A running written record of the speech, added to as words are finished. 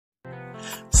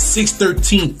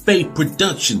613 Faye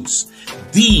Productions,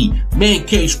 the Man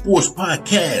Cave Sports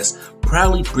Podcast,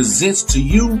 proudly presents to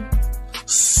you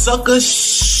Sucka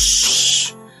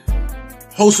Sh,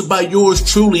 hosted by yours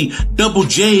truly, Double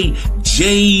J,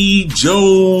 Jae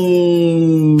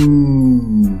Jones.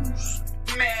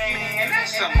 Man,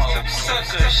 that's some old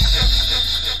Sucka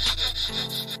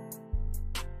Sh.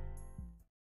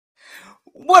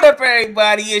 What up,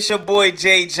 everybody? It's your boy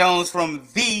Jae Jones from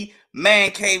the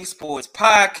Man Cave Sports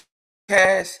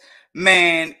Podcast.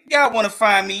 Man, y'all want to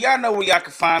find me? Y'all know where y'all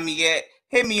can find me at.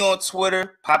 Hit me on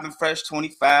Twitter,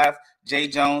 PoppinFresh25, Jae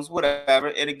Jones, whatever.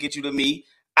 It'll get you to me.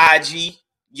 IG,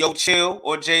 Yo Chill,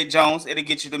 or Jae Jones. It'll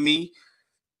get you to me.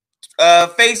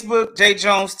 Facebook, Jae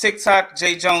Jones. TikTok,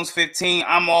 Jae Jones 15.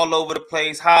 I'm all over the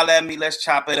place. Holla at me. Let's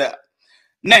chop it up.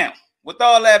 Now, with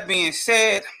all that being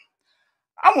said,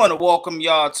 I want to welcome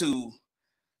y'all to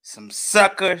some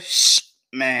Sucka Sh,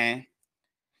 man.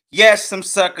 Yes, some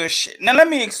Sucka Sh. Now, let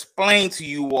me explain to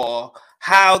you all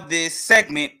how this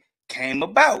segment came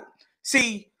about.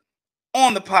 See,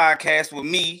 on the podcast with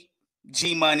me,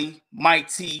 G Money, Mike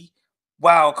T,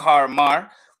 Wildcard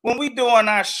Mar, when we doing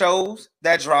our shows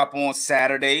that drop on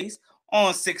Saturdays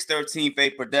on 613 Faye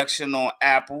Production on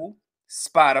Apple,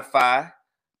 Spotify,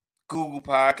 Google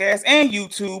Podcasts, and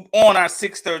YouTube on our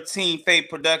 613 Faye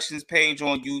Productions page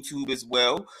on YouTube as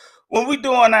well. When we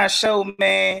doing our show,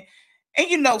 man, and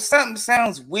you know, something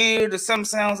sounds weird or something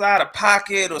sounds out of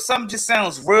pocket or something just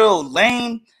sounds real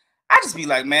lame, I just be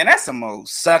like, man, that's some old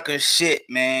sucker shit,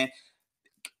 man.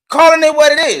 Calling it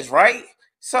what it is, right?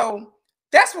 So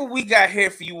that's what we got here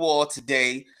for you all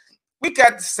today. We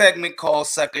got the segment called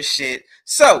Sucka Shit.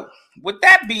 So with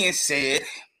that being said,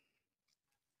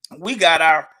 we got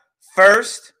our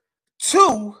first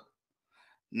two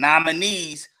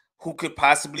nominees who could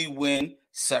possibly win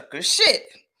Sucka Shit.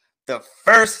 The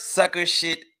first Sucka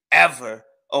Shit ever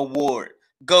award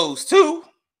goes to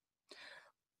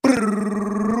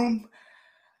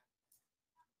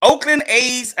Oakland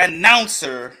A's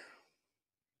announcer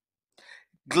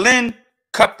Glen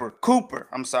Kuiper.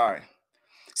 I'm sorry.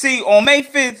 See, on May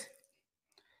 5th,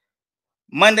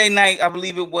 Monday night, I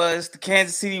believe it was, the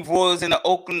Kansas City Royals and the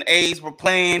Oakland A's were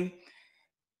playing.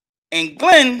 And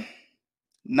Glenn,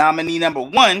 nominee number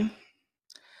one,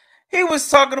 he was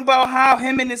talking about how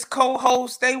him and his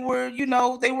co-host, they were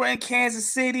in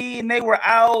Kansas City and they were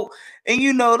out. And,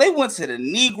 they went to the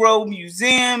Negro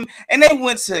Museum and they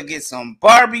went to get some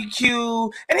barbecue.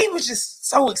 And he was just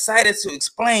so excited to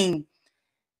explain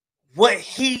what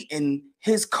he and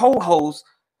his co-host,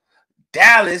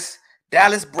 Dallas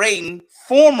Braden,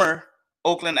 former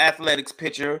Oakland Athletics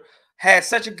pitcher, had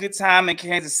such a good time in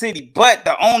Kansas City. But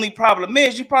the only problem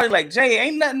is, you probably like, Jay,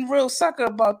 ain't nothing real sucker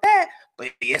about that.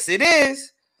 But yes, it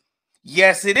is.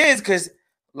 Yes, it is. Because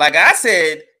like I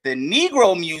said, the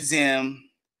Negro Museum,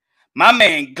 my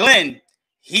man Glenn,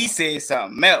 he said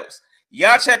something else.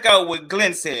 Y'all check out what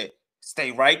Glenn said.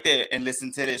 Stay right there and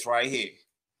listen to this right here.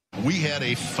 We had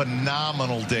a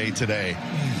phenomenal day today.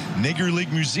 Negro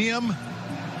League Museum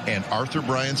and Arthur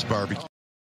Bryant's barbecue.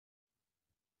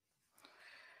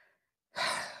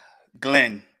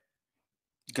 Glenn.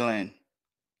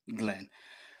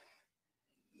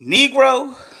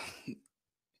 Negro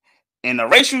and a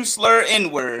racial slur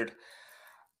N-word,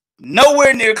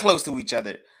 nowhere near close to each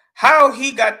other. How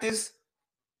he got this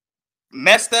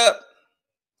messed up,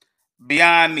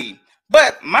 beyond me.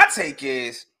 But my take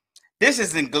is, this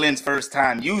isn't Glenn's first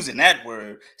time using that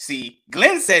word. See,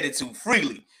 Glenn said it too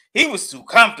freely. He was too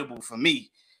comfortable for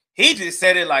me. He just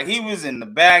said it like he was in the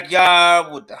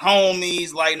backyard with the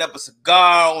homies, lighting up a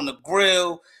cigar on the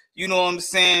grill. You know what I'm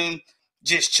saying?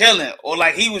 Just chilling. Or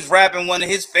like he was rapping one of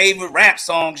his favorite rap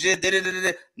songs. Just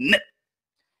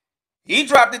he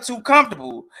dropped it too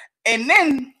comfortable. And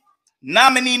then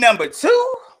nominee number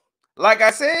two, like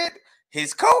I said,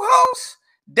 his co-host,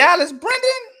 Dallas Braden,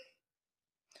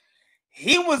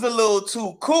 he was a little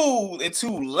too cool and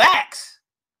too lax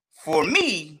for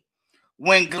me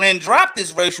when Glenn dropped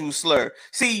this racial slur.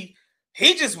 See,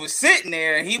 he just was sitting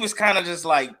there and he was kind of just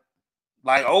like,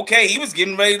 okay, he was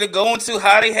getting ready to go into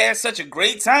how they had such a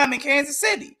great time in Kansas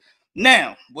City.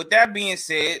 Now, with that being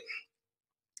said,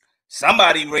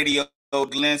 somebody radioed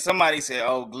Glenn. Somebody said,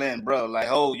 oh, Glenn, bro, like,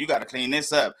 oh, you got to clean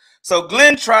this up. So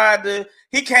Glenn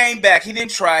he came back. He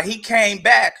didn't try. He came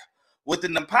back with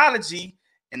an apology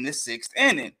in the sixth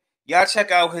inning. Y'all check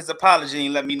out his apology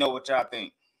and let me know what y'all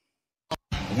think.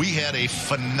 We had a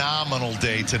phenomenal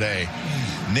day today.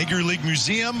 Negro League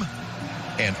Museum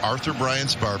and Arthur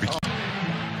Bryant's barbecue.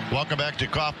 Welcome back to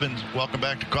Kauffman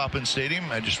Stadium.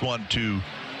 I just wanted to, a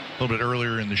little bit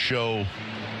earlier in the show,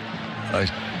 I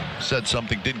said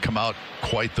something, didn't come out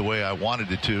quite the way I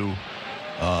wanted it to,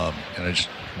 and I just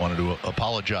wanted to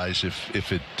apologize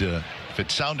if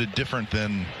it sounded different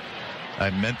than I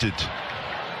meant it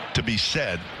to be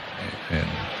said. And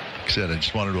like I said, I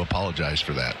just wanted to apologize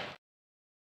for that.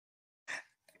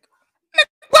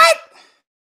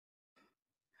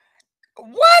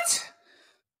 What?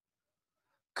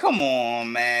 Come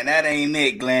on, man. That ain't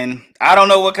it, Glenn. I don't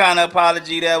know what kind of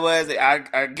apology that was.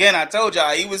 I told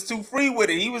y'all he was too free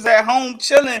with it. He was at home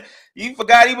chilling. You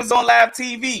forgot he was on live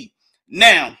TV.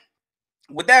 Now,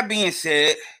 with that being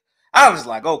said, I was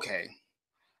like, okay.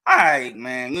 All right,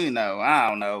 man. I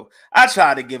don't know. I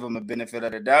try to give him a benefit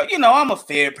of the doubt. I'm a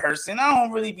fair person. I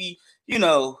don't really be,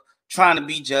 trying to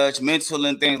be judgmental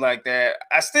and things like that.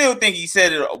 I still think he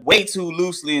said it way too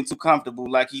loosely and too comfortable,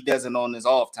 like he doesn't on his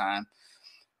off time.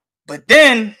 But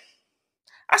then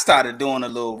I started doing a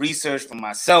little research for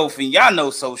myself, and y'all know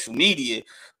social media.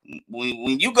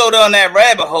 When you go down that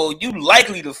rabbit hole, you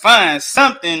likely to find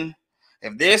something.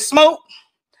 If there's smoke,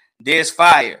 there's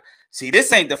fire. See,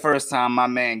 this ain't the first time my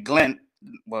man Glenn,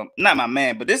 well, not my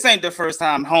man, but this ain't the first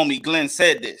time homie Glenn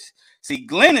said this. See,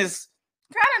 Glenn is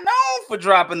kind of known for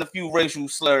dropping a few racial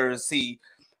slurs. See,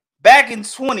 back in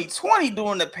 2020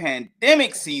 during the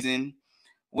pandemic season,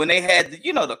 when they had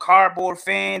the cardboard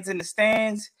fans in the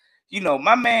stands,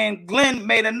 my man Glenn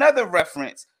made another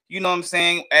reference,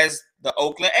 as the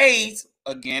Oakland A's,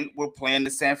 again, were playing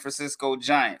the San Francisco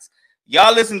Giants.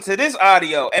 Y'all listen to this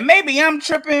audio, and maybe I'm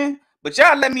tripping, but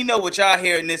y'all let me know what y'all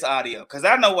hear in this audio, because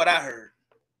I know what I heard.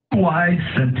 Wide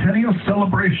centennial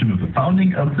celebration of the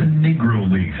founding of the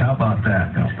Negro Leagues. How about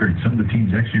that? That's great. Some of the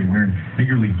teams actually are wearing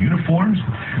Negro League uniforms.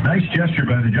 Nice gesture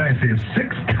by the Giants. They have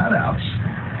 6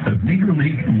 cutouts of Negro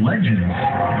League legends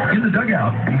in the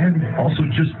dugout, and also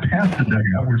just past the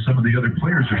dugout where some of the other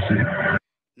players are sitting.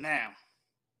 Now,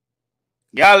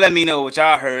 y'all let me know what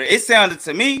y'all heard. It sounded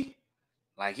to me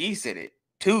like he said it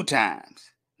 2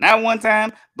 times. Not 1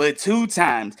 time, but 2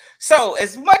 times. So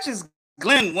as much as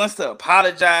Glenn wants to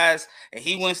apologize and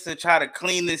he wants to try to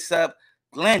clean this up,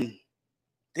 Glenn,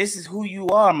 this is who you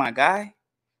are, my guy.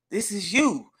 This is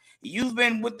you. You've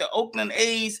been with the Oakland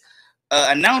A's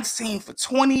announce team for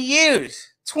 20 years.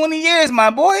 20 years, my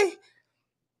boy.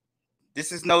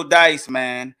 This is no dice,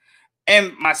 man.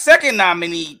 And my second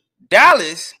nominee,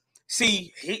 Dallas,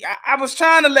 see, I was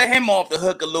trying to let him off the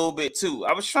hook a little bit too.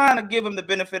 I was trying to give him the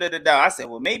benefit of the doubt. I said,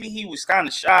 well, maybe he was kind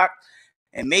of shocked,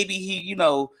 and maybe he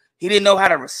didn't know how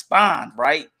to respond,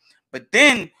 right? But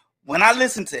then when I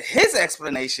listened to his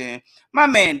explanation, my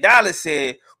man Dallas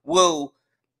said, well,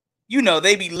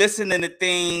 they be listening to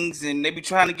things and they be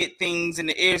trying to get things in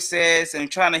the ear sets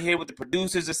and trying to hear what the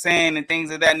producers are saying and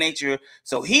things of that nature.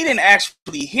 So he didn't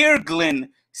actually hear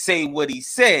Glenn say what he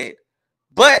said,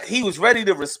 but he was ready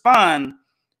to respond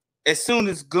as soon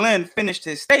as Glenn finished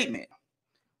his statement.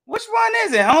 Which one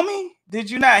is it, homie? Did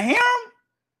you not hear him?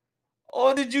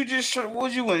 Or did you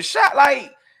was you in shot?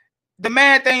 Like, the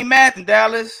math ain't math in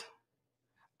Dallas.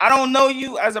 I don't know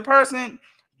you as a person,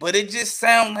 but it just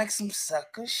sounds like some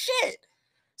sucker shit.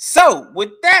 So,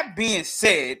 with that being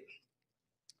said,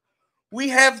 we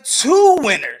have 2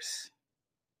 winners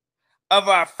of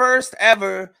our first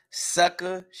ever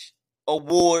Sucka Sh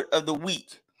Award of the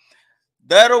Week.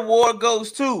 That award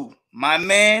goes to my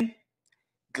man,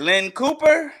 Glen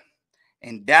Kuiper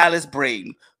and Dallas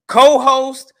Braden,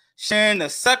 co-host, sharing the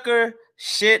Sucka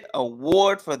Shit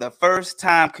Award for the first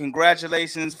time.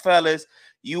 Congratulations, fellas.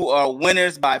 You are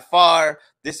winners by far.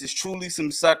 This is truly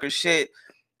some sucker shit.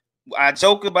 I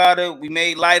joke about it. We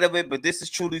made light of it, but this is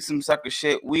truly some sucker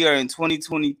shit. We are in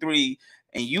 2023,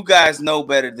 and you guys know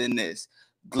better than this.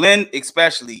 Glenn,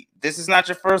 especially, this is not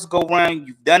your first go-round.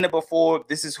 You've done it before.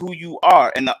 This is who you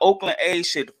are, and the Oakland A's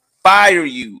should fire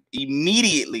you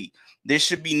immediately. There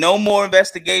should be no more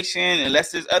investigation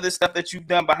unless there's other stuff that you've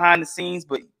done behind the scenes,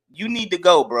 but you need to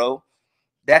go, bro.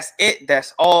 That's it.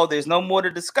 That's all. There's no more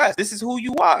to discuss. This is who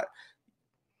you are.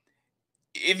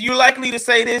 If you're likely to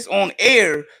say this on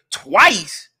air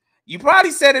twice, you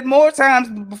probably said it more times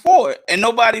before, and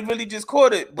nobody really just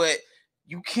caught it, but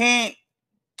you can't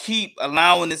keep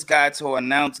allowing this guy to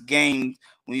announce games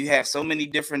when you have so many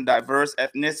different diverse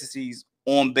ethnicities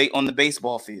on the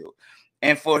baseball field.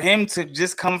 And for him to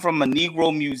just come from a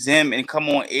Negro museum and come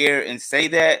on air and say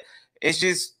that,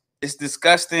 it's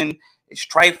disgusting, it's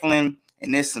trifling,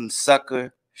 and it's some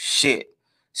sucker shit.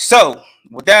 So,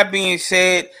 with that being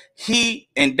said, he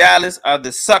and Dallas are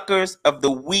the suckers of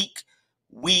the week.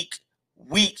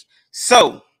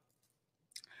 So,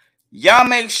 y'all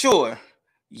make sure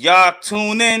y'all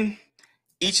tune in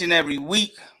each and every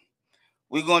week.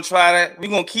 We're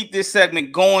gonna keep this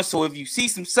segment going. So if you see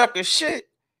some sucker shit,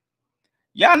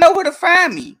 Y'all know where to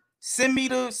find me. Send me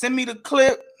the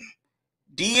clip,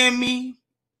 DM me,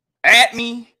 at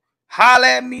me, holla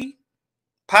at me.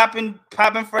 Poppin'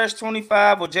 Fresh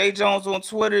 25 or Jae Jones on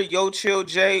Twitter, Yo Chill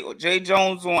J, or Jae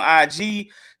Jones on IG,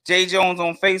 Jae Jones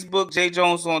on Facebook, Jae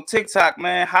Jones on TikTok,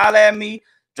 man. Holla at me,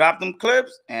 drop them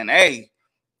clips, and hey,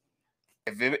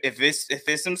 if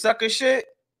it's some sucker shit,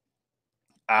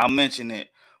 I'll mention it.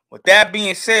 With that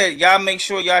being said, y'all make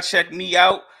sure y'all check me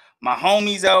out, my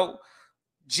homies out,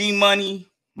 G Money,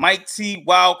 Mike T,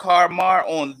 Wildcard Mar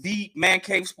on the Man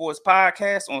Cave Sports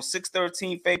Podcast on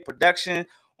 613 Faye Production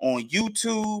on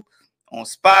YouTube, on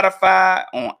Spotify,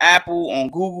 on Apple, on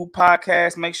Google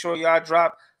Podcasts. Make sure y'all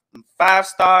drop 5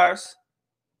 stars.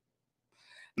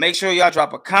 Make sure y'all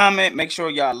drop a comment. Make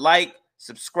sure y'all like,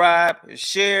 subscribe, and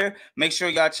share. Make sure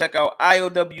y'all check out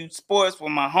IOW Sports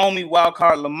with my homie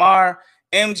Wildcard Lamar,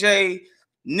 MJ,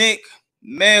 Nick,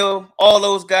 Mel, all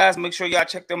those guys. Make sure y'all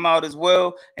check them out as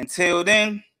well. Until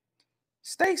then,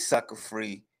 stay sucker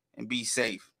free and be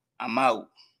safe. I'm out.